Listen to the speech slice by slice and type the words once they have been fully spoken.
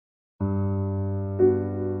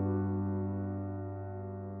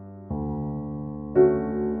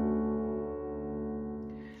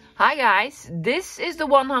Hi guys, this is the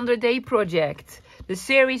 100-day project, the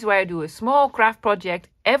series where I do a small craft project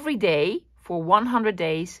every day for 100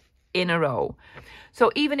 days in a row.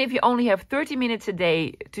 So even if you only have 30 minutes a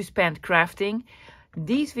day to spend crafting,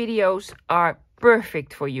 these videos are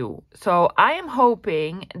perfect for you. So I am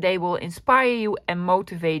hoping they will inspire you and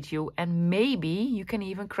motivate you, and maybe you can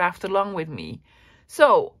even craft along with me.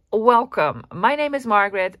 So welcome, my name is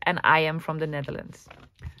Margaret and I am from the Netherlands.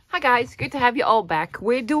 Hi guys, good to have you all back.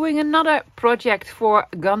 We're doing another project for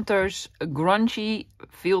Gunther'S grungy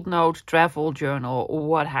field note travel journal or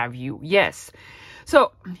what have you. Yes.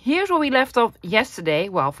 So here's where we left off yesterday.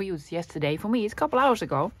 Well, for you it's yesterday, for me it's a couple hours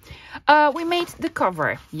ago. We made the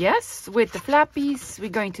cover, yes, with the flappies. We're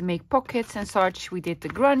going to make pockets and such. We did the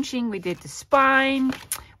grunching, we did the spine,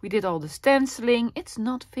 we did all the stenciling. It's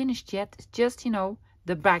not finished yet, it's just, you know,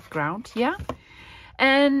 the background, yeah?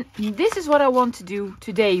 And this is what I want to do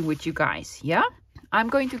today with you guys, yeah? I'm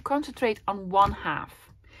going to concentrate on one half.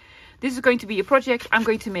 This is going to be a project. I'm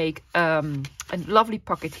going to make a lovely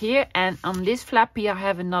pocket here. And on this flappy, I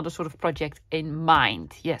have another sort of project in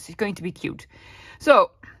mind. Yes, it's going to be cute. So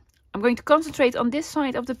I'm going to concentrate on this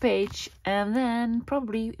side of the page. And then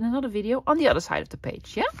probably in another video on the other side of the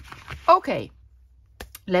page, yeah? Okay,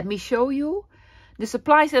 let me show you the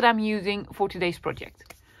supplies that I'm using for today's project.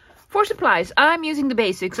 For supplies, I'm using the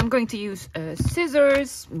basics. I'm going to use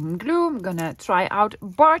scissors, glue. I'm gonna try out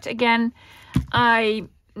Bart again. I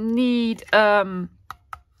need a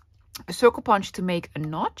circle punch to make a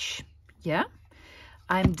notch. Yeah.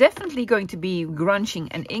 I'm definitely going to be grunching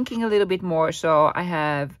and inking a little bit more. So I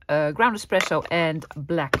have ground espresso and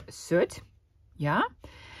black soot. Yeah.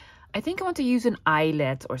 I think I want to use an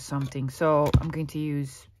eyelet or something. So I'm going to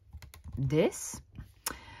use this.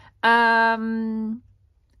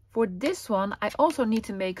 For this one, I also need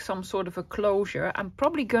to make some sort of a closure. I'm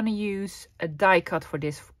probably going to use a die cut for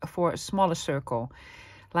this, for a smaller circle,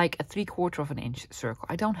 like a 3/4 of an inch circle.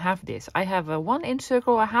 I don't have this. I have a 1 inch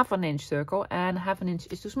circle, a 1/2 inch circle, and 1/2 inch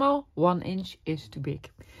is too small, 1 inch is too big.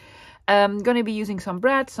 I'm going to be using some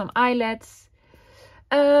brad, some eyelets.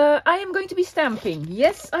 I am going to be stamping.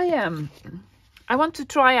 Yes, I am. I want to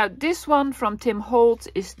try out this one from Tim Holtz.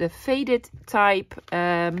 Is the faded type,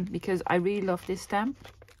 because I really love this stamp.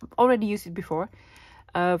 Already used it before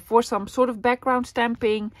for some sort of background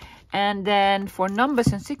stamping. And then for numbers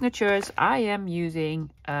and signatures, I am using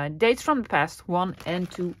Dates from the Past 1 and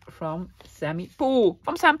 2 from Sam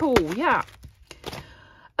Poole. Yeah.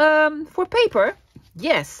 For paper,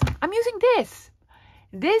 yes, I'm using this.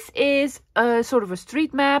 This is a sort of a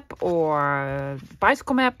street map or a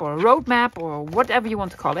bicycle map or a road map or whatever you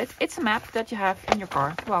want to call it. It's a map that you have in your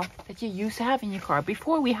car. Well, that you used to have in your car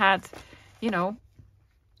before we had, you know,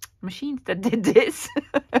 machines that did this.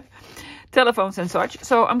 Telephones and such.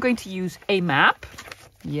 So I'm going to use a map.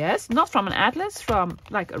 Yes, not from an atlas, from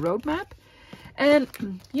like a road map. And,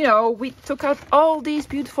 you know, we took out all these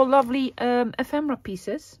beautiful, lovely ephemera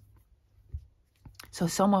pieces. So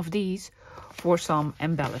some of these for some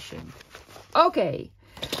embellishing. Okay,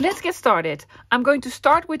 let's get started. I'm going to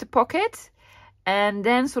start with the pocket and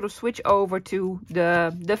then sort of switch over to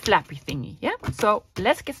the flappy thingy. Yeah, so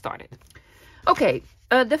let's get started. Okay,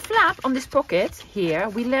 the flap on this pocket here,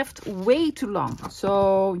 we left way too long.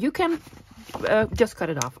 So you can just cut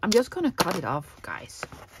it off. I'm just going to cut it off, guys.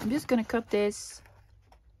 I'm just going to cut this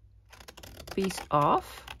piece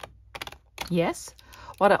off. Yes.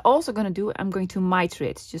 What I'm also going to do, I'm going to miter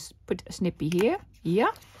it. Just put a snippy here.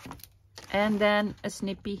 Yeah. And then a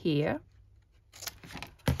snippy here.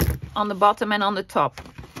 On the bottom and on the top.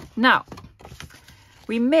 Now,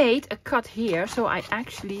 we made a cut here, so I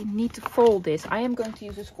actually need to fold this. I am going to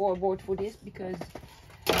use a scoreboard for this because...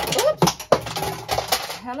 Oops!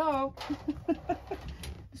 Hello!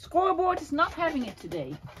 The scoreboard is not having it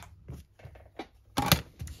today.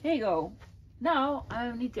 Here you go. Now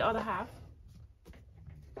I need the other half.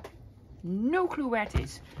 No clue where it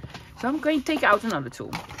is. So I'm going to take out another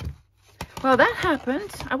tool. Well, that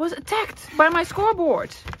happened. I was attacked by my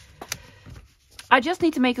scoreboard. I just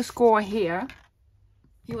need to make a score here.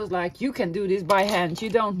 He was like, you can do this by hand. You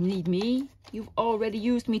don't need me. You've already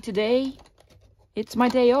used me today. It's my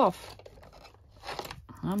day off.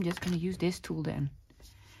 I'm just going to use this tool then.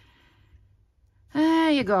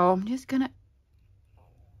 There you go. I'm just going to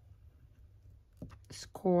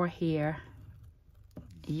score here.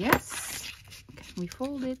 Yes. Can we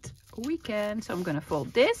fold it? We can. So I'm going to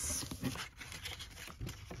fold this.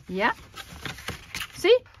 Yeah.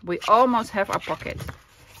 See? We almost have our pocket.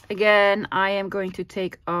 Again, I am going to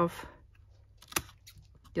take off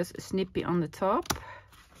just a snippy on the top.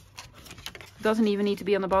 Doesn't even need to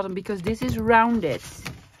be on the bottom because this is rounded.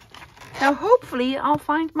 Now hopefully I'll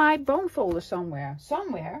find my bone folder somewhere.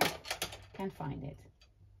 Can't find it.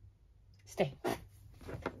 Stay.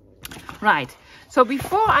 Right, so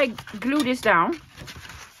before I glue this down,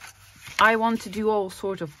 I want to do all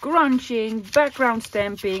sorts of grunching, background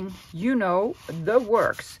stamping, you know, the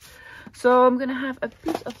works. So I'm gonna have a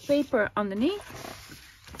piece of paper underneath.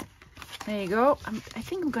 There you go. I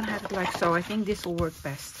think I'm gonna have it like so. I think this will work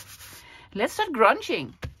best. Let's start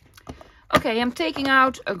grunching. Okay, I'm taking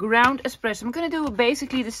out a ground espresso. I'm gonna do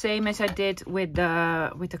basically the same as I did with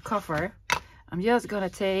the cover. I'm just gonna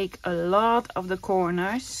take a lot of the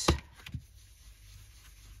corners.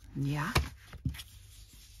 Yeah.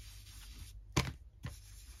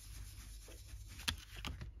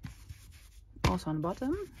 Also on the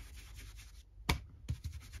bottom.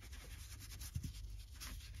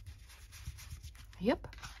 Yep.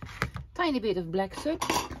 Tiny bit of black soot.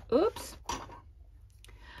 Oops.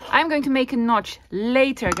 I'm going to make a notch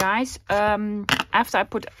later, guys, after I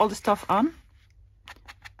put all the stuff on.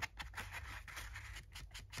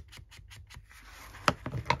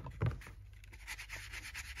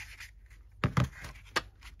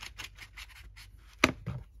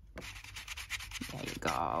 There you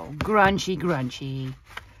go. Grungy, grungy.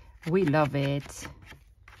 We love it.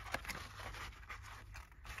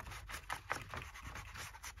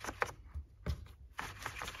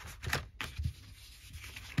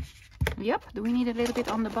 Yep, do we need a little bit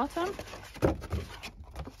on the bottom?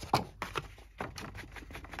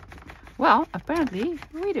 Well, apparently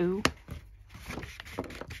we do.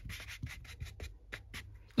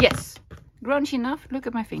 Yes, grungy enough. Look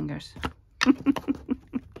at my fingers.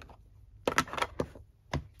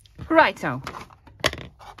 Right, so.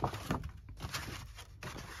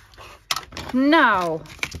 Now,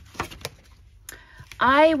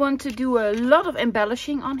 I want to do a lot of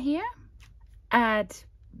embellishing on here. Add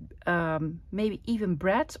maybe even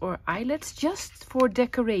brads or eyelets just for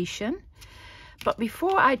decoration. But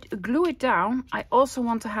before I glue it down, I also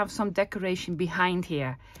want to have some decoration behind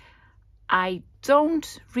here. I don't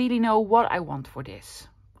really know what I want for this.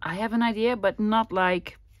 I have an idea, but not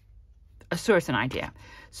like a certain idea.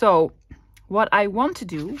 So what I want to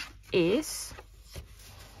do is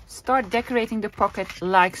start decorating the pocket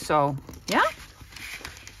like so. Yeah,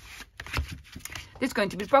 this is going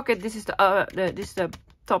to be the pocket. This is the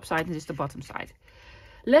top side and this is the bottom side.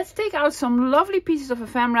 Let's take out some lovely pieces of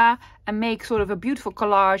ephemera and make sort of a beautiful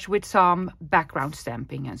collage with some background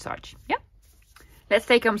stamping and such. Yeah, let's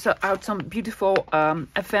take out some beautiful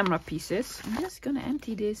ephemera pieces. I'm just gonna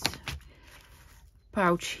empty this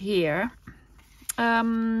pouch here.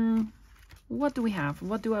 What do we have?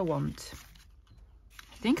 What do I want?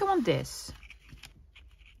 I think I want this.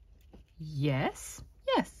 Yes,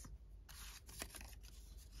 yes.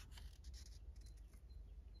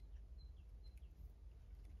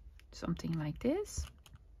 Something like this.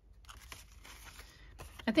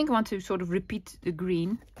 I think I want to sort of repeat the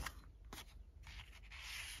green.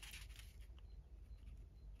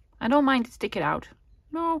 I don't mind to stick it out.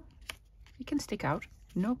 No, it can stick out,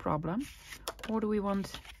 no problem. Or do we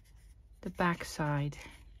want the back side?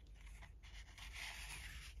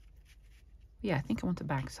 Yeah, I think I want the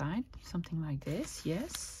back side. Something like this,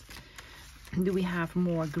 yes. Do we have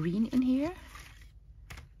more green in here?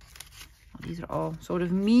 These are all sort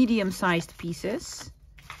of medium-sized pieces.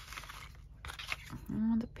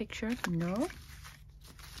 The picture, no.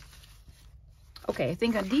 Okay, I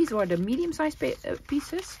think these were the medium-sized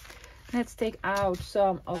pieces. Let's take out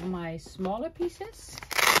some of my smaller pieces.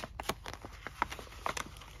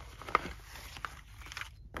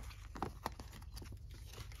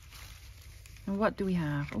 And what do we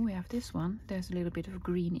have? Oh, we have this one. There's a little bit of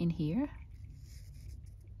green in here.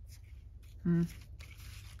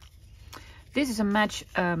 This is a match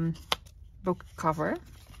book cover,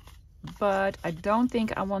 but I don't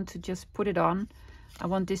think I want to just put it on. I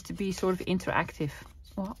want this to be sort of interactive.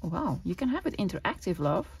 Oh, wow, you can have it interactive,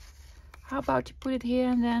 love. How about you put it here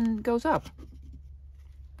and then it goes up?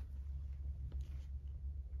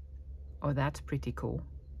 Oh, that's pretty cool.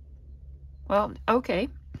 Well, okay.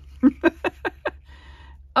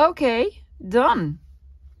 Okay, done.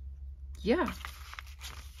 Yeah.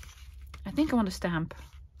 I think I want a stamp.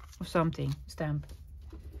 Or something, stamp.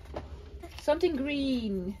 Something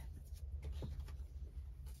green.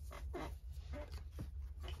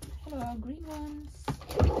 Hello, green ones.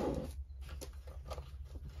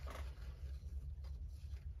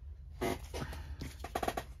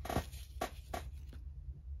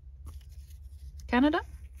 Canada?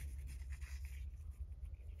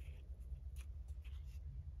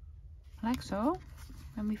 Like so.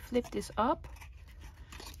 When we flip this up.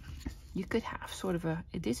 you could have sort of a,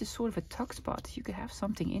 this is sort of a tuck spot. You could have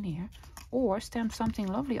something in here, or stamp something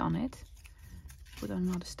lovely on it. Put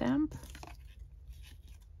another stamp.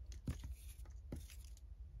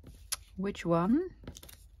 Which one?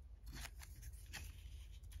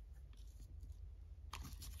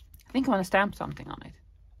 I think I want to stamp something on it.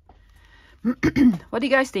 What do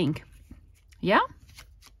you guys think? Yeah?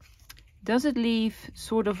 Does it leave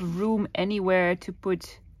sort of room anywhere to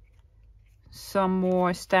put some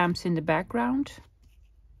more stamps in the background?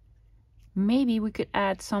 Maybe we could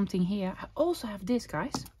add something here. I also have this,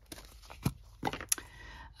 guys,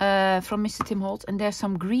 from Mr. Tim Holtz, and there's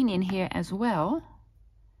some green in here as well.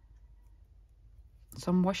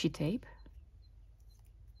 Some washi tape.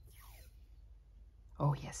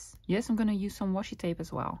 Oh yes, yes, I'm gonna use some washi tape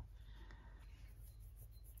as well.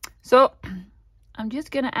 So I'm just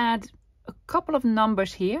gonna add a couple of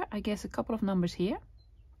numbers here, I guess a couple of numbers here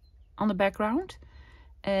on the background,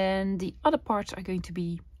 and the other parts are going to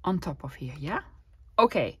be on top of here. Yeah,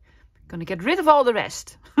 okay, gonna get rid of all the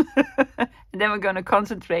rest. And then we're gonna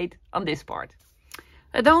concentrate on this part.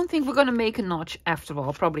 I don't think we're gonna make a notch after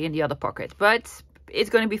all, probably in the other pocket, but it's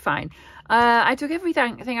gonna be fine. I took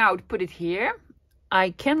everything out, put it here.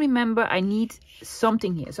 I can remember I need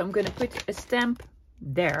something here, so I'm gonna put a stamp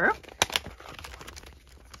there.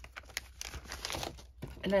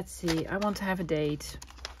 Let's see, I want to have a date.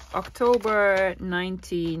 October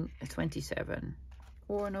 1927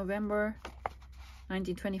 or November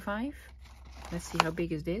 1925. Let's see, how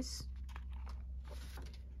big is this?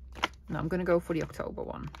 No, I'm gonna go for the October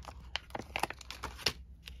one.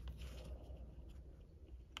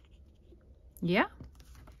 Yeah?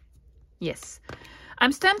 Yes.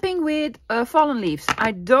 I'm stamping with fallen leaves.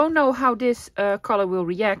 I don't know how this color will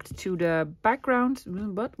react to the background,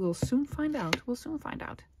 but we'll soon find out. We'll soon find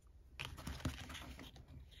out.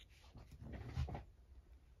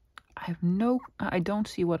 I don't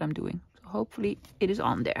see what I'm doing. So hopefully it is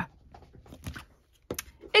on there.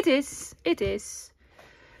 It is. It is.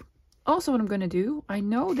 Also, what I'm going to do, I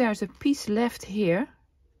know there's a piece left here,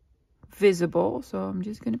 visible. So I'm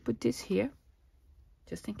just going to put this here,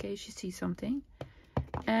 just in case you see something.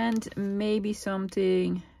 And maybe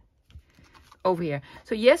something over here.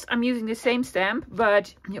 So yes, I'm using the same stamp,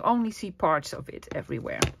 but you only see parts of it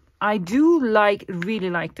everywhere. I do really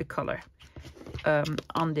like the color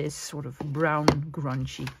on this sort of brown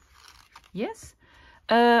grungy. Yes,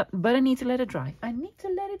 but I need to let it dry. I need to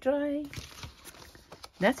let it dry.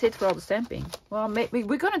 That's it for all the stamping. Well, maybe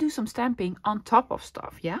we're gonna do some stamping on top of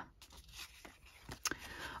stuff, yeah?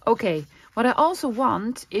 Okay, what I also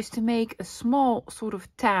want is to make a small sort of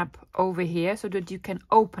tab over here so that you can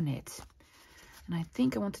open it. And I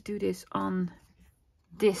think I want to do this on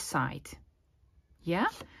this side. Yeah?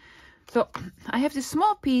 So I have this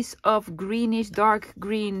small piece of greenish, dark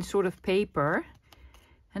green sort of paper.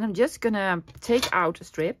 And I'm just gonna take out a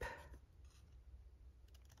strip.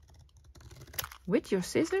 With your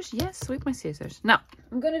scissors? Yes, with my scissors. Now,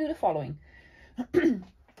 I'm gonna do the following.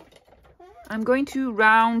 I'm going to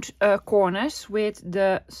round corners with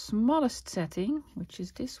the smallest setting, which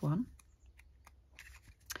is this one.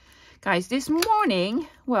 Guys, this morning,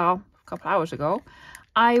 well, a couple hours ago,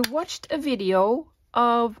 I watched a video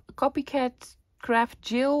of Copycat Craft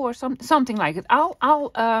Jill or something like it.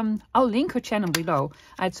 I'll link her channel below.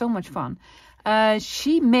 I had so much fun.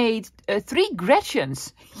 She made 3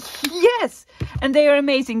 Gretchens. Yes, and they are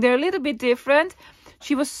amazing. They're a little bit different.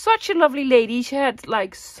 She was such a lovely lady. She had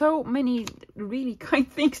like so many really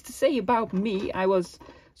kind things to say about me. I was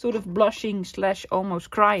sort of blushing / almost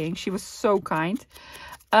crying. She was so kind.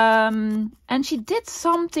 And she did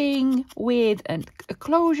something with a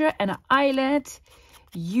closure and an eyelet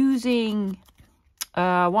using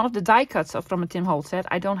one of the die cuts from a Tim Holtz set.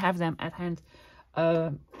 I don't have them at hand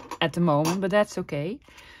at the moment, but that's okay.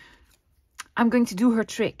 I'm going to do her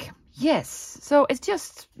trick. Yes, so it's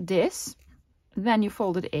just this. Then you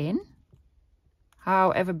fold it in,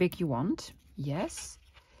 however big you want. Yes.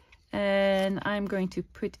 And I'm going to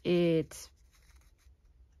put it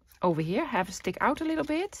over here, have it stick out a little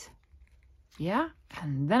bit. Yeah.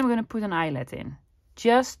 And then we're going to put an eyelet in.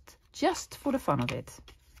 Just for the fun of it.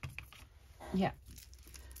 Yeah.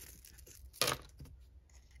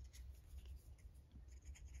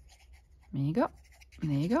 There you go.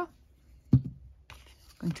 There you go.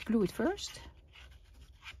 Going to glue it first.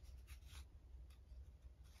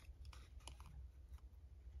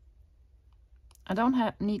 I don't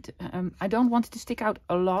want it to stick out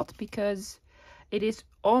a lot because it is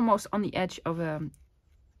almost on the edge of the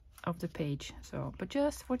page. So, but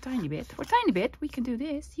just for a tiny bit, we can do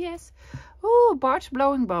this. Yes. Oh, Bart's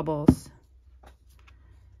blowing bubbles.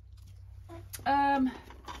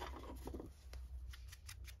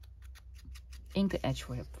 ink the edge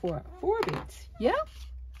for a bit. Yeah.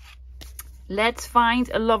 Let's find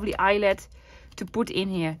a lovely eyelet to put in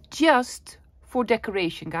here just for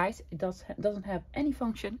decoration, guys. It doesn't have any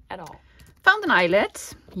function at all. Found an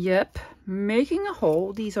eyelet. Yep, making a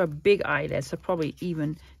hole. These are big eyelets. I probably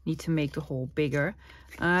even need to make the hole bigger.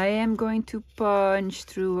 I am going to punch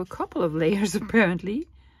through a couple of layers apparently.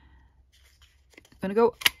 I'm gonna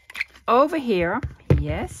go over here.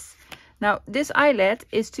 Yes. Now this eyelet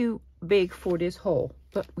is too big for this hole,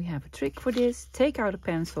 but we have a trick for this. Take out a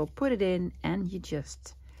pencil, put it in, and you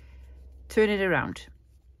just turn it around.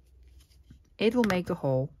 It will make the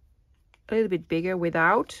hole a little bit bigger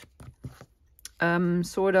without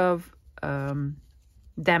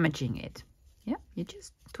damaging it. Yeah, you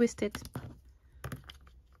just twist it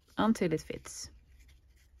until it fits,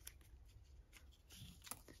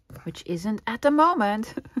 which isn't at the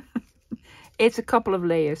moment. It's a couple of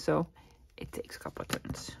layers, so it takes a couple of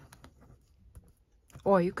turns.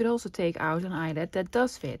 Or you could also take out an eyelet that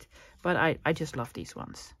does fit, but I just love these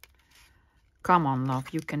ones. Come on, love,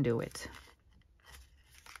 you can do it.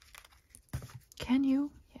 Can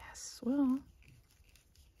you? Yes, well.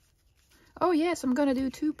 Oh yes, I'm gonna do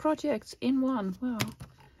 2 projects in one. Well,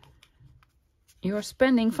 you're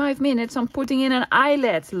spending 5 minutes on putting in an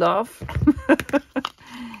eyelet, love.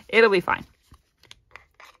 It'll be fine.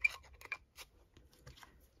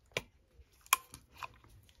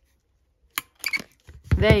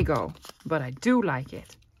 There you go. But I do like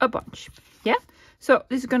it a bunch. Yeah. So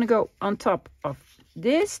this is gonna go on top of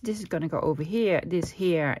this. This is gonna go over here, this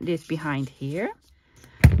behind here.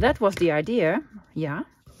 That was the idea. Yeah.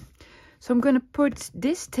 So I'm going to put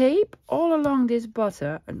this tape all along this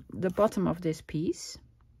the bottom of this piece.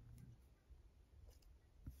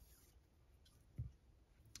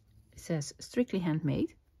 It says strictly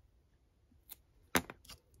handmade.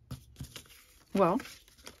 Well,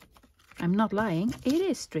 I'm not lying. It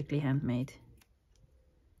is strictly handmade.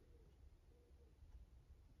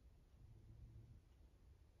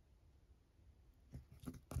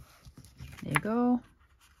 There you go.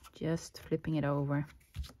 Just flipping it over.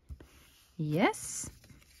 Yes,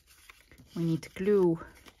 we need to glue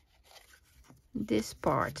this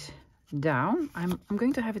part down. I'm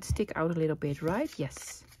going to have it stick out a little bit, right?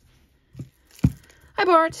 Yes. Hi,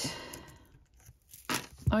 Bart.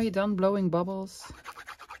 Are you done blowing bubbles?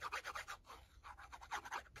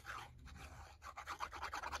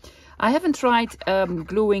 I haven't tried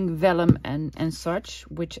gluing vellum and such,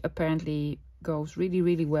 which apparently goes really,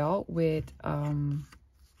 really well with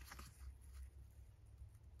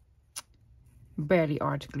barely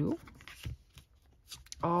art glue.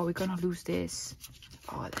 Oh, we're gonna lose this.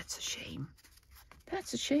 Oh, that's a shame.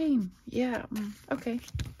 That's a shame. Yeah, okay.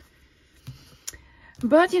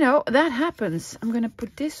 But you know, that happens. I'm gonna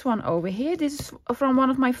put this one over here. This is from one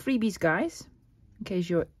of my freebies, guys, in case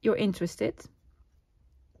you're interested.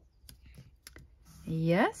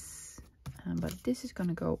 Yes, but this is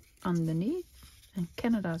gonna go underneath, and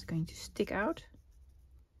Canada is going to stick out,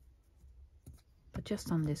 but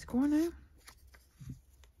just on this corner.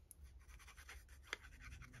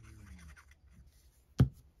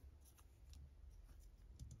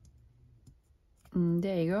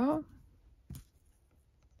 There you go.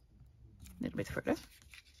 A little bit further.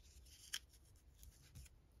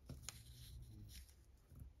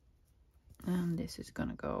 And this is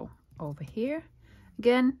gonna go over here.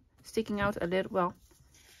 Again, sticking out a little, well,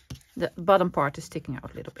 the bottom part is sticking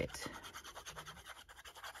out a little bit.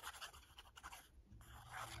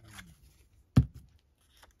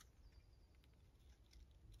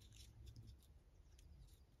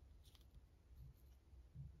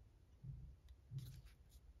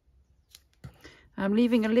 I'm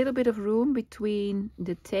leaving a little bit of room between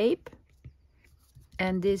the tape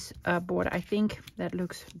and this board. I think that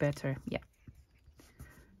looks better. Yeah.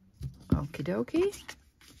 Okie dokie.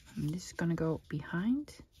 And this is gonna go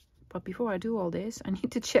behind. But before I do all this, I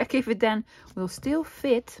need to check if it then will still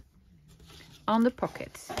fit on the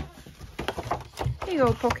pockets. Here you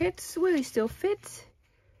go, pockets. Will it still fit?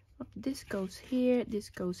 This goes here,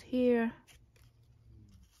 this goes here.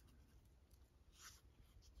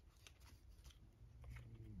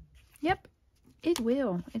 Yep, it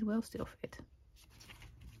will still fit.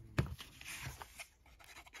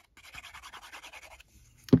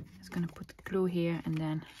 Just gonna put the glue here and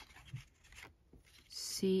then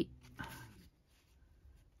see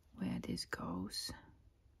where this goes.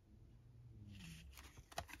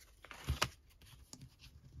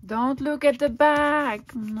 Don't look at the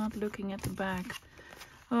back. I'm not looking at the back.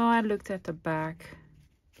 Oh, I looked at the back.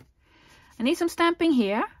 I need some stamping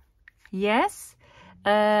here. Yes.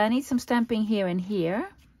 I need some stamping here and here.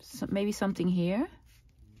 So maybe something here.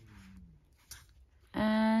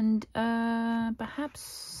 and perhaps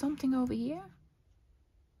something over here.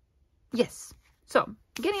 Yes, so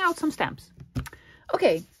getting out some stamps.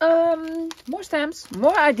 Okay, more stamps,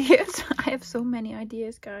 more ideas. I have so many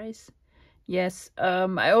ideas, guys. Yes,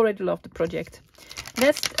 I already love the project.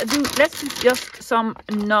 Let's do just some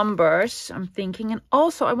numbers, I'm thinking. And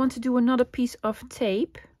also I want to do another piece of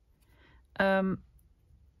tape.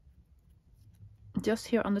 Just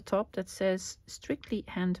here on the top that says strictly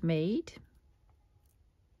handmade.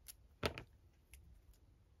 I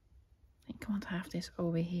think I want to have this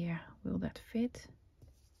over here. Will that fit?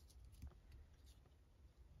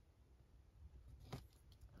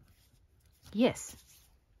 Yes.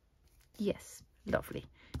 Yes, lovely.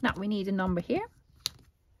 Now we need a number here.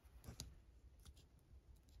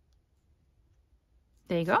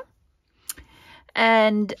 There you go.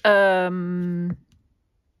 And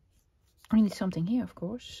we need something here, of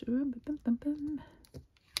course.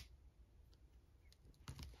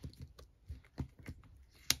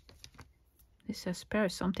 This says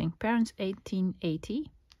Paris something. Parents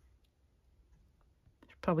 1880.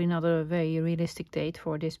 Probably not a very realistic date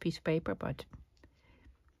for this piece of paper, but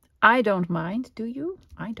I don't mind. Do you?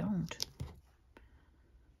 I don't.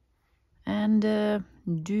 And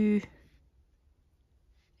du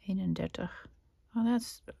 31. Oh,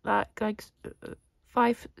 that's like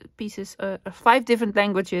 5 pieces, 5 different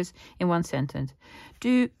languages in one sentence.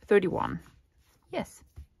 Du 31. Yes.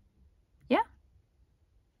 Yeah?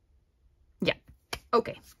 Yeah.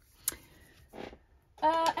 Okay.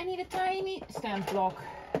 I need a tiny stamp block.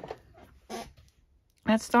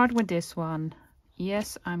 Let's start with this one.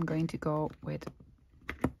 Yes, I'm going to go with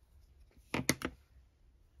the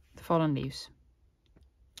fallen leaves.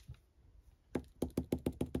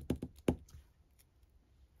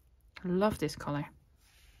 Love this color.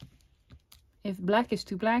 If black is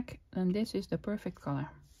too black, then this is the perfect color.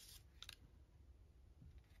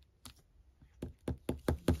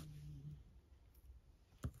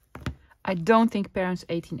 I don't think Parents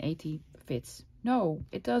 1880 fits. No,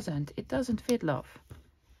 it doesn't. It doesn't fit, love.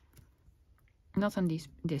 Not on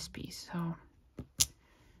this piece. So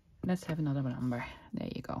let's have another number. There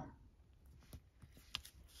you go.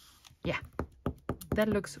 Yeah, that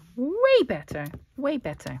looks way better. Way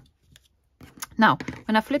better. Now,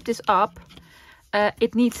 when I flip this up,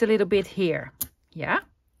 it needs a little bit here. Yeah?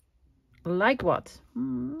 Like what?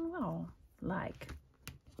 Oh, like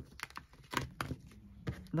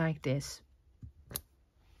this.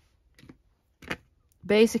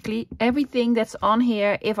 Basically, everything that's on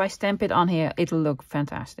here, if I stamp it on here, it'll look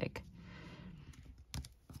fantastic.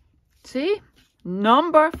 See?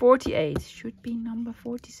 Number 48. Should be number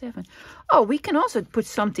 47. Oh, we can also put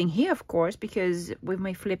something here, of course, because we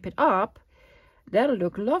may flip it up. That'll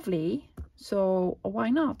look lovely. So, why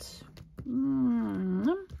not?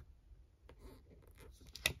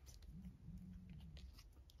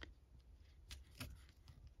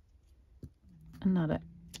 Another.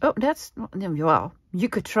 Oh, that's, well, you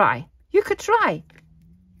could try. You could try.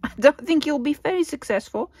 I don't think you'll be very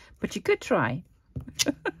successful, but you could try.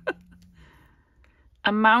 I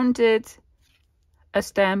mounted a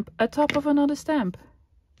stamp atop of another stamp.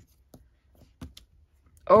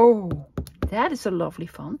 Oh, that is a lovely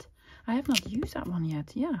font. I have not used that one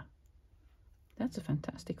yet. Yeah, that's a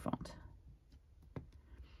fantastic font.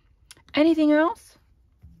 Anything else?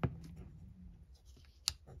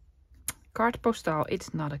 Carte postale.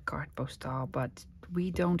 It's not a carte postale, but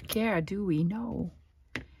we don't care, do we? No.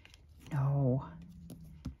 No.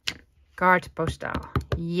 Carte postale.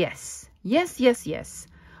 Yes. Yes, yes, yes.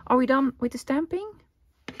 Are we done with the stamping?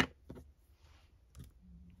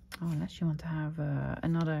 Oh, unless you want to have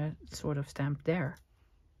another sort of stamp there.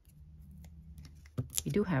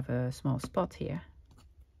 We do have a small spot here.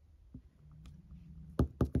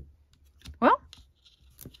 Well,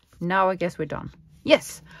 now I guess we're done.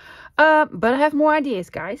 Yes. But I have more ideas,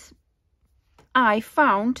 guys. I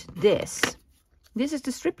found this. This is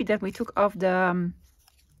the strippy that we took off the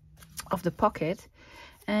pocket.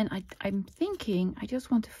 And I'm thinking I just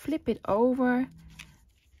want to flip it over,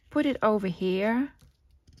 put it over here.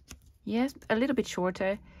 Yes, a little bit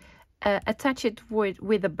shorter. Attach it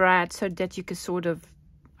with a brad so that you can sort of,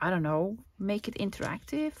 I don't know, make it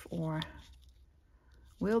interactive. Or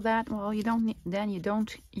will that? Well, you don't. Then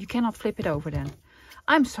you cannot flip it over then.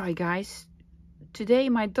 I'm sorry, guys. Today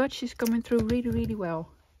my Dutch is coming through really, really well.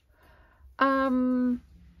 Corner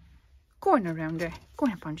rounder,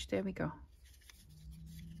 corner punch. There we go.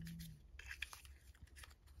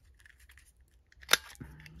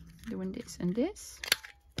 Doing this and this.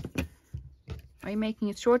 Are you making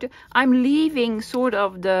it shorter? I'm leaving sort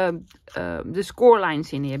of the score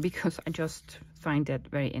lines in here because I just find that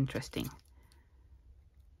very interesting.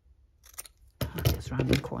 Just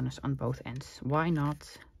rounding corners on both ends. Why not?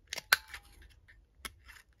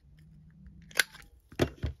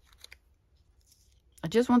 I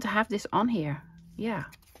just want to have this on here. Yeah.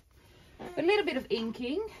 A little bit of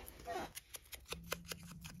inking.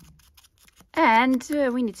 And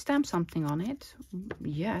we need to stamp something on it.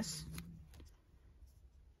 Yes.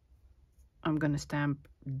 I'm gonna stamp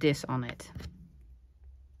this on it.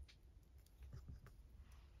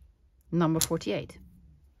 Number 48.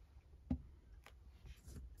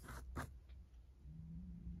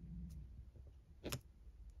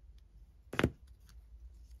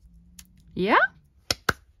 Yeah?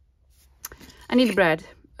 I need bread.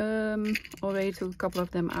 Already took a couple of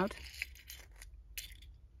them out.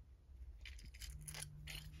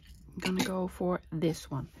 I'm gonna go for this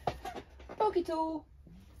one. Pokey tool.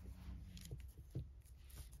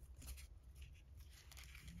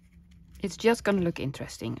 It's just gonna look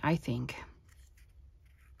interesting, I think.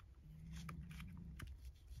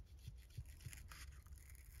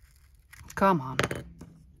 Come on.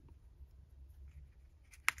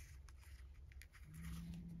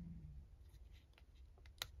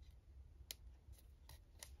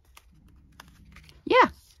 Yeah,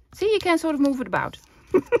 see, you can sort of move it about.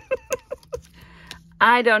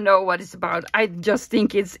 I don't know what it's about. I just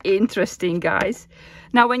think it's interesting, guys.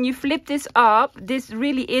 Now, when you flip this up, this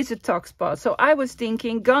really is a tuck spot. So I was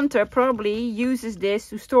thinking Gunther probably uses this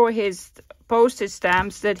to store his postage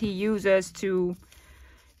stamps that he uses to,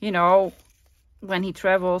 you know, when he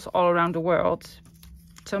travels all around the world.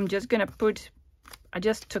 So I'm just gonna put, I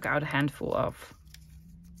just took out a handful of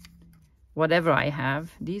whatever I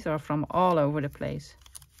have. These are from all over the place.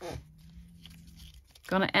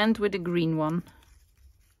 Gonna end with the green one.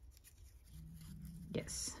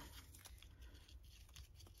 Yes.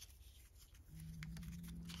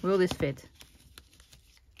 Will this fit?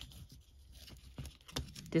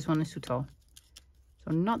 This one is too tall.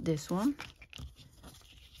 So not this one.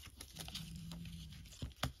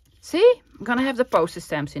 See? I'm gonna have the postage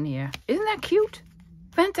stamps in here. Isn't that cute?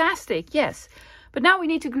 Fantastic, yes. But now we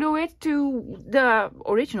need to glue it to the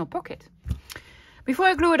original pocket. Before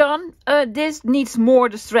I glue it on, this needs more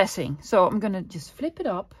distressing. So I'm gonna just flip it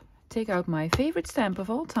up, take out my favorite stamp of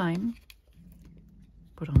all time,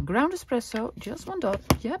 put on ground espresso, just one dot,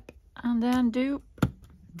 yep, and then do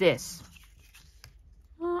this.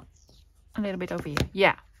 A little bit over here.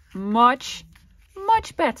 Yeah, much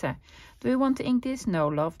better. Do we want to ink this? No,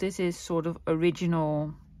 love. This is sort of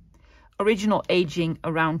original aging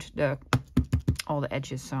around all the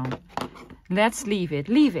edges. So let's leave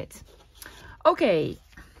it. Okay,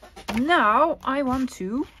 now I want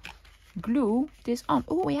to glue this on.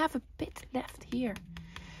 Oh, we have a bit left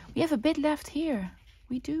here.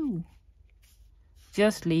 We do.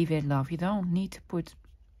 Just leave it, love. You don't need to put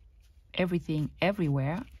everything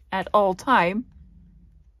everywhere at all time.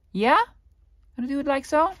 Yeah? Gonna do it like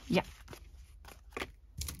so? Yeah.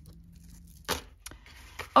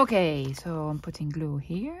 Okay, so I'm putting glue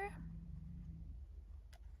here.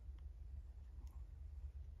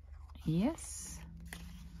 Yes.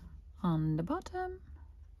 On the bottom.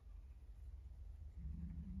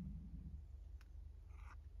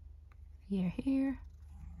 Here.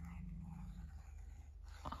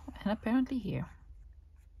 Oh, and apparently here.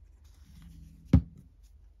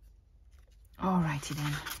 Alrighty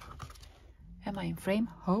then. Am I in frame?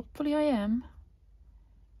 Hopefully I am.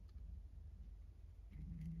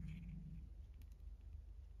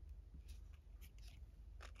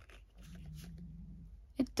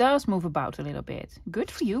 It does move about a little bit.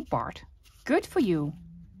 Good for you, Bart. Good for you.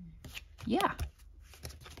 Yeah.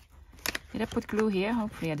 Did I put glue here?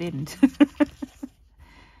 Hopefully I didn't.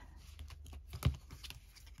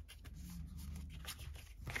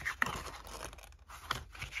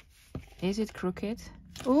 Is it crooked?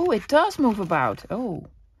 Oh, it does move about. Oh,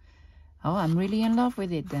 I'm really in love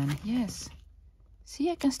with it then. Yes.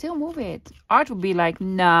 See, I can still move it. Art would be like,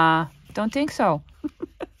 nah, don't think so.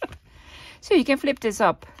 So you can flip this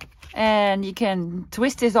up and you can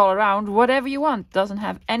twist this all around, whatever you want. Doesn't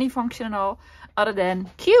have any function at all other than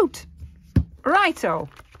cute. Righto.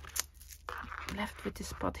 Left with this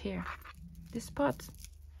spot here. This spot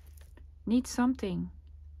needs something.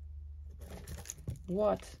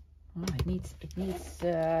 What? Oh, it needs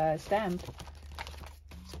stamp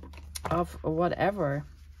of whatever.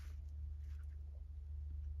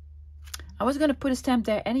 I was gonna put a stamp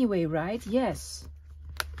there anyway, right? Yes.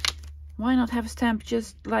 Why not have a stamp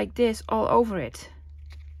just like this all over it?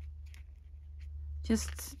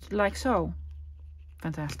 Just like so.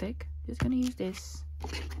 Fantastic. Just gonna use this.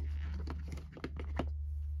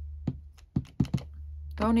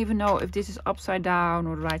 Don't even know if this is upside down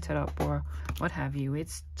or right side up or what have you.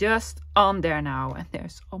 It's just on there now, and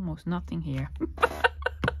there's almost nothing here.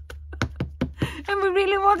 And we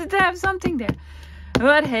really wanted to have something there.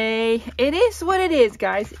 But hey, it is what it is,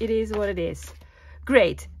 guys. It is what it is.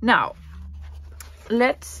 Great. Now,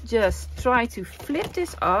 let's just try to flip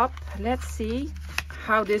this up. Let's see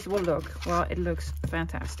how this will look. Well, it looks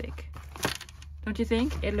fantastic. Don't you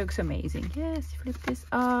think? It looks amazing. Yes, flip this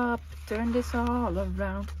up, turn this all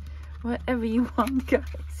around, whatever you want,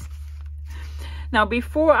 guys. Now,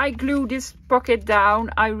 before I glue this pocket down,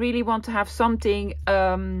 I really want to have something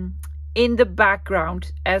in the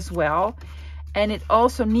background as well. And it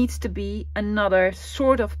also needs to be another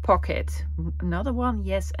sort of pocket. Another one?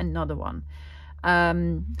 Yes, another one.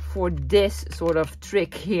 For this sort of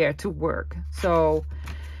trick here to work. So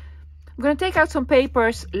I'm going to take out some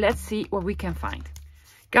papers. Let's see what we can find.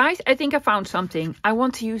 Guys, I think I found something. I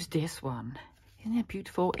want to use this one. Isn't it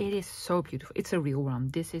beautiful? It is so beautiful. It's a real one.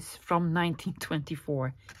 This is from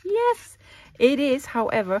 1924. Yes, it is.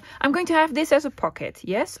 However, I'm going to have this as a pocket.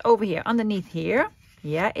 Yes, over here, underneath here.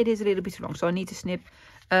 Yeah, it is a little bit long. So I need to snip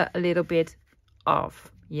a little bit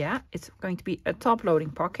off. Yeah, it's going to be a top loading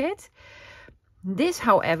pocket. This,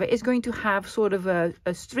 however, is going to have sort of a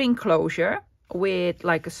string closure with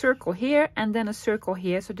like a circle here and then a circle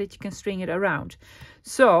here so that you can string it around.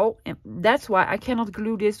 So that's why I cannot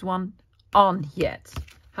glue this one on yet.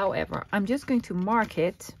 However, I'm just going to mark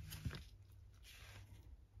it.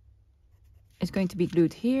 It's going to be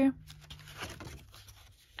glued here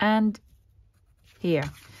and here.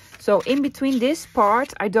 So in between this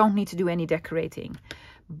part, I don't need to do any decorating.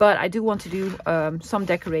 But I do want to do some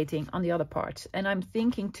decorating on the other parts. And I'm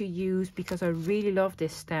thinking to use, because I really love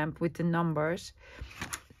this stamp with the numbers,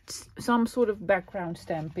 some sort of background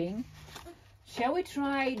stamping. Shall we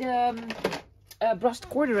try the brushed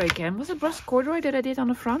corduroy again? Was it brushed corduroy that I did on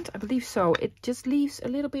the front? I believe so. It just leaves a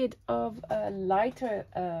little bit of a lighter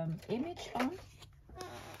image on.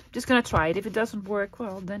 Just going to try it. If it doesn't work,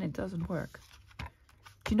 well, then it doesn't work.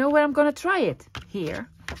 Do you know where I'm going to try it? Here.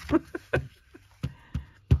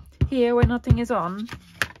 Here where nothing is on.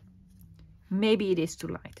 Maybe it is too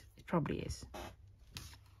light. It probably is.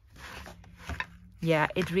 Yeah,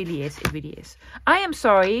 it really is. It really is. I am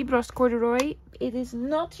sorry, brushed corduroy. It is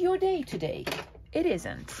not your day today. It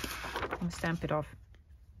isn't. I'm gonna stamp it off.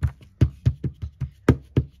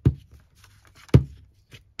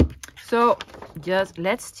 So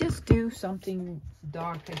let's just do something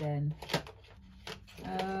darker then.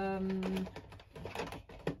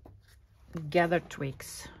 Gather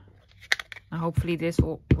twigs. Now hopefully this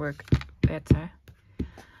will work better.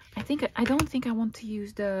 I don't think I want to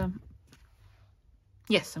use the...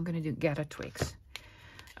 Yes, I'm going to do gather twigs.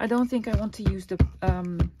 I don't think I want to use the...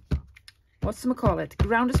 whatchamacallit?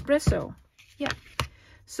 Ground espresso. Yeah.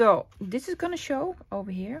 So this is going to show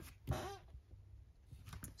over here.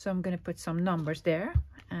 So I'm going to put some numbers there.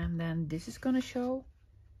 And then this is going to show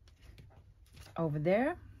over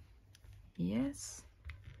there. Yes.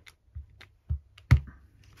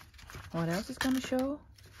 What else is going to show?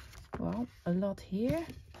 Well, a lot here.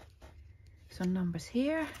 Some numbers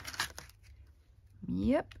here.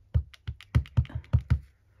 Yep.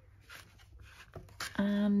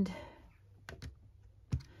 And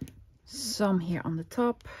some here on the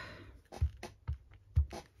top.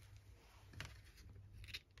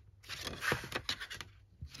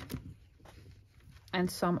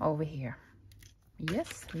 And some over here.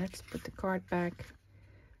 Yes, let's put the card back.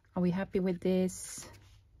 Are we happy with this?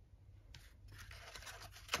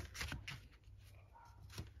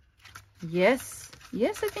 Yes,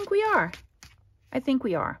 yes, I think we are. I think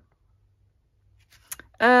we are.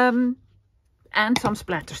 And some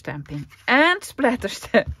splatter stamping. And splatter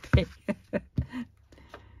stamping.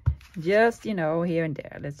 Just, you know, here and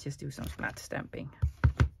there. Let's just do some splatter stamping.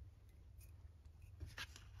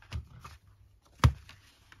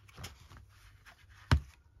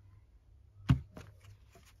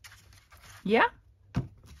 Yeah?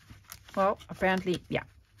 Well, apparently, yeah.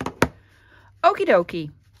 Okie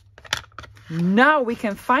dokie. Now we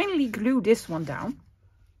can finally glue this one down.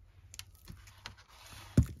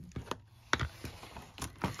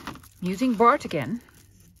 Using Bart again.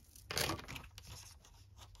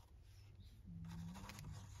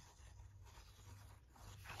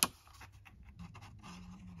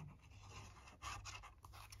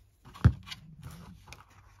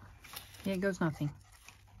 Here goes nothing.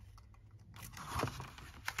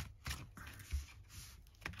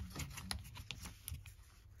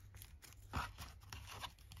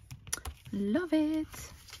 Love it.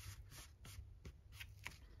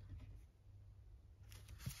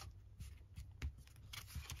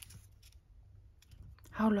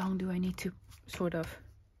 How long do I need to sort of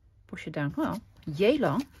closure down. Well, yay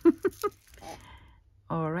long.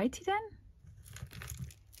 Alrighty then.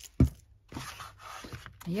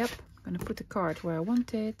 Yep, I'm gonna put the card where I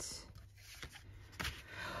want it.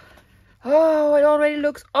 Oh, it already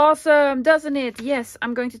looks awesome, doesn't it? Yes,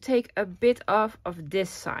 I'm going to take a bit of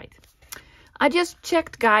this side. I just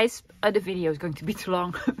checked, guys. The video is going to be too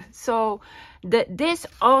long. So this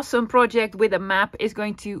awesome project with a map is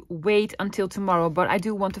going to wait until tomorrow. But I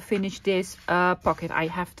do want to finish this pocket. I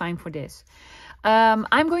have time for this.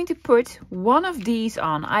 I'm going to put one of these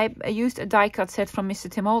on. I used a die cut set from Mr.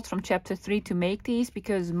 Tim Holt from chapter 3 to make these,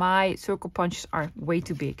 because my circle punches are way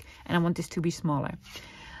too big and I want this to be smaller.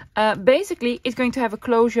 Basically, it's going to have a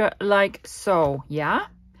closure like so, yeah?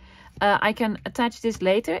 I can attach this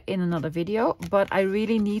later in another video, but I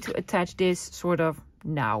really need to attach this sort of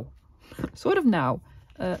now. Sort of now.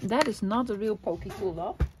 That is not a real pokey tool,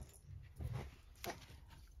 though.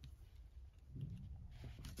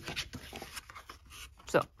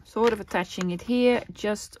 So, sort of attaching it here,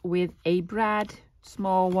 just with a brad.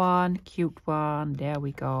 Small one, cute one, there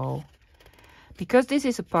we go. Because this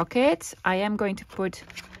is a pocket, I am going to put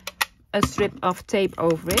a strip of tape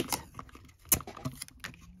over it.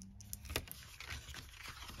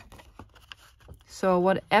 So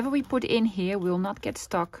whatever we put in here will not get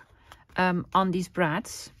stuck on these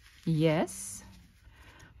brads. Yes.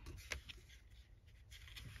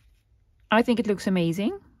 I think it looks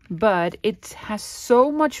amazing, but it has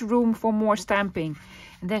so much room for more stamping.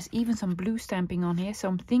 And there's even some blue stamping on here, so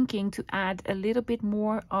I'm thinking to add a little bit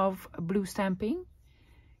more of blue stamping.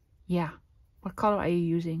 Yeah. What color are you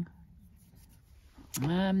using?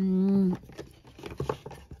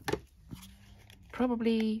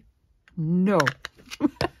 Probably no.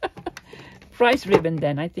 Price ribbon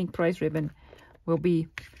then. I think price ribbon will be,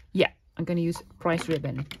 yeah, I'm going to use price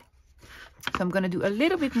ribbon. So I'm going to do a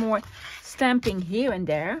little bit more stamping here and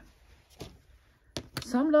there.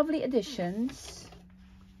 Some lovely additions.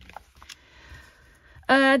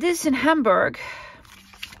 This is in Hamburg.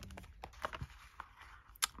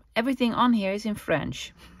 Everything on here is in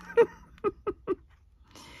French.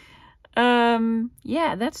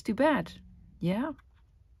 Yeah, that's too bad. Yeah.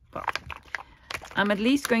 Well, I'm at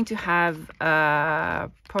least going to have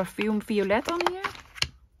Parfum Violet on here.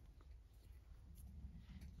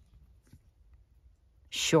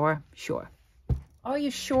 Sure, sure. Are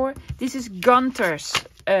you sure? This is Gunther'S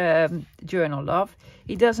journal, love.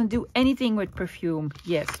 He doesn't do anything with perfume.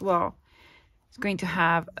 Yes, well, it's going to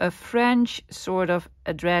have a French sort of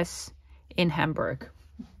address in Hamburg.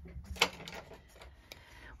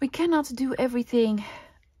 We cannot do everything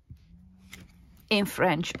in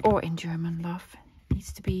French or in German, love. It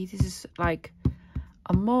needs to be, this is like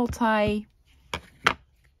a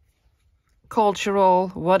multi-cultural,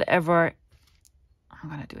 whatever. I'm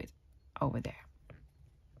gonna do it over there.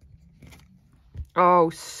 Oh,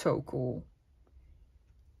 so cool.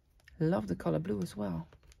 Love the color blue as well.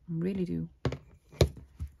 I really do.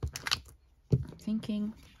 I'm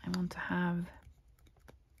thinking I want to have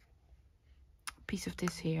a piece of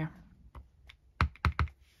this here.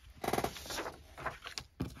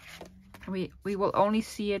 We will only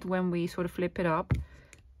see it when we sort of flip it up.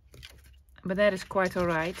 But that is quite all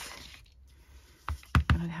right.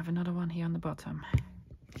 And I have another one here on the bottom.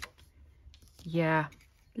 Yeah.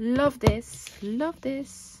 Love this. Love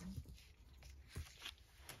this.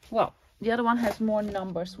 Well, the other one has more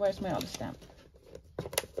numbers. Where's my other stamp?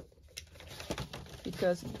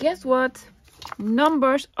 Because guess what?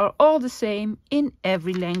 Numbers are all the same in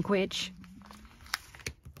every language.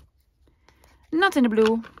 Not in the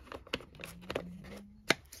blue.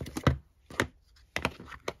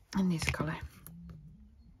 In this color.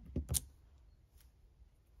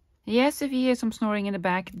 Yes, if you hear some snoring in the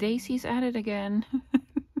back, Daisy's at it again.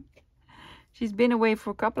 She's been away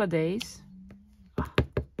for a couple of days. Oh,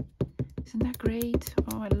 isn't that great?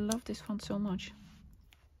 Oh, I love this font so much.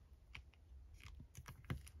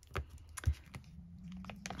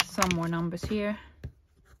 Some more numbers here.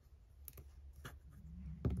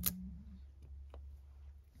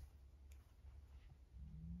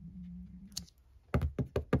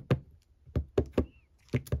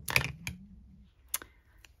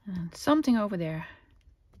 And something over there.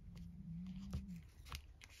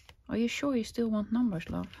 Are you sure you still want numbers,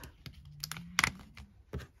 love?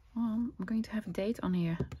 Well, I'm going to have a date on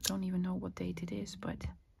here. I don't even know what date it is, but...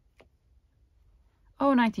 Oh,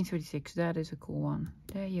 1936. That is a cool one.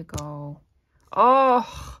 There you go.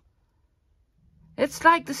 Oh! It's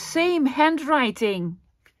like the same handwriting.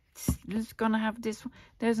 It's gonna have this...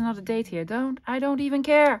 There's another date here. I don't even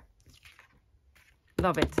care.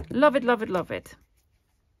 Love it. Love it, love it, love it.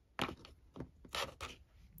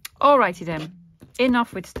 Alrighty then.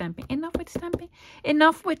 Enough with stamping. Enough with stamping.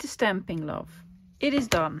 Enough with the stamping, love. It is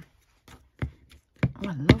done. Oh,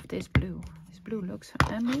 I love this blue. This blue looks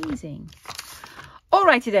amazing.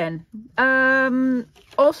 Alrighty then.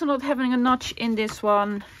 Also not having a notch in this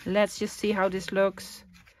one. Let's just see how this looks.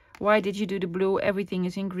 Why did you do the blue? Everything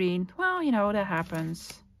is in green. Well, you know, that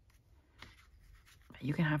happens.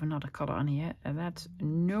 You can have another color on here. And that's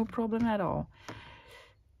no problem at all.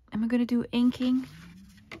 Am I going to do inking?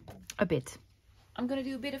 A bit. I'm going to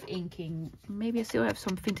do a bit of inking. Maybe I still have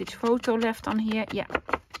some vintage photo left on here. Yeah.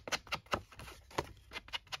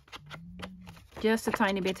 Just a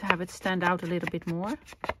tiny bit to have it stand out a little bit more.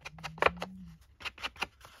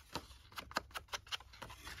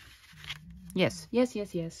 Yes, yes,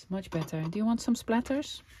 yes, yes. Much better. Do you want some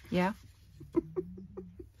splatters? Yeah.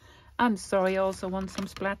 I'm sorry, I also want some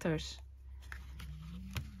splatters.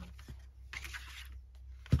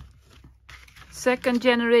 Second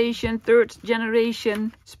generation, third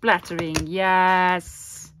generation splattering.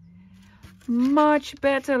 Yes. Much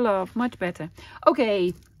better, love. Much better.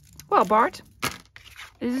 Okay. Well, Bart,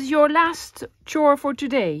 this is your last chore for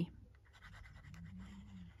today.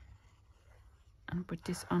 And put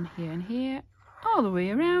this on here and here. All the way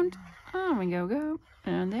around. And we go.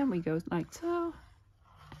 And then we go like so.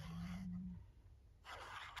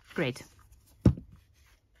 Great.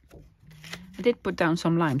 I did put down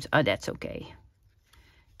some limes. Oh, that's okay.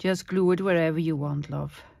 Just glue it wherever you want,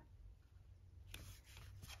 love.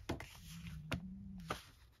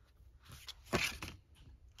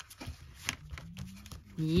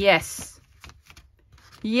 Yes.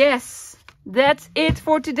 Yes. That's it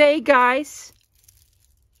for today, guys.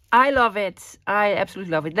 I love it. I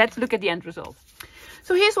absolutely love it. Let's look at the end result.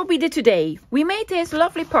 So here's what we did today. We made this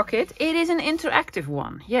lovely pocket. It is an interactive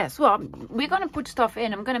one. Yes, well, we're going to put stuff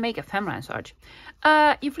in. I'm going to make ephemera and such.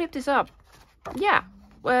 You flip this up. Yeah,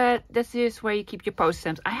 well, this is where you keep your post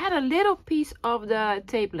stamps. I had a little piece of the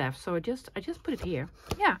tape left, so I just put it here.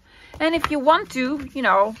 Yeah, and if you want to, you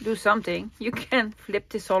know, do something, you can flip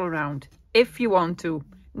this all around if you want to.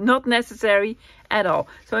 Not necessary at all.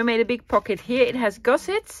 So I made a big pocket here. It has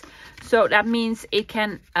gussets, so that means it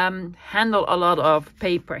can handle a lot of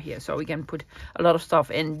paper here, so we can put a lot of stuff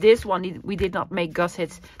in. This one we did not make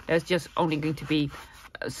gussets. There's just only going to be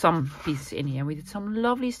some pieces in here. We did some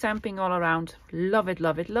lovely stamping all around. Love it,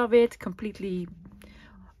 love it, love it. Completely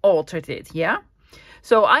altered it. Yeah,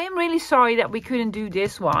 so I am really sorry that we couldn't do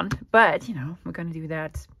this one, but you know, we're gonna do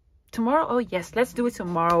that tomorrow. Oh yes, let's do it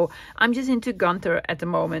tomorrow. I'm just into Gunther at the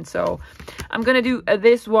moment, so I'm gonna do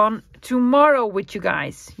this one tomorrow with you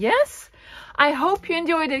guys. Yes, I hope you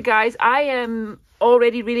enjoyed it, guys. I am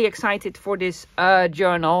already really excited for this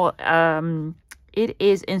journal. It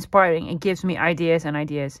is inspiring. It gives me ideas and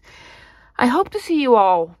ideas. I hope to see you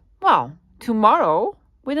all, well, tomorrow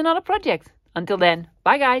with another project. Until then,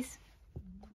 bye guys.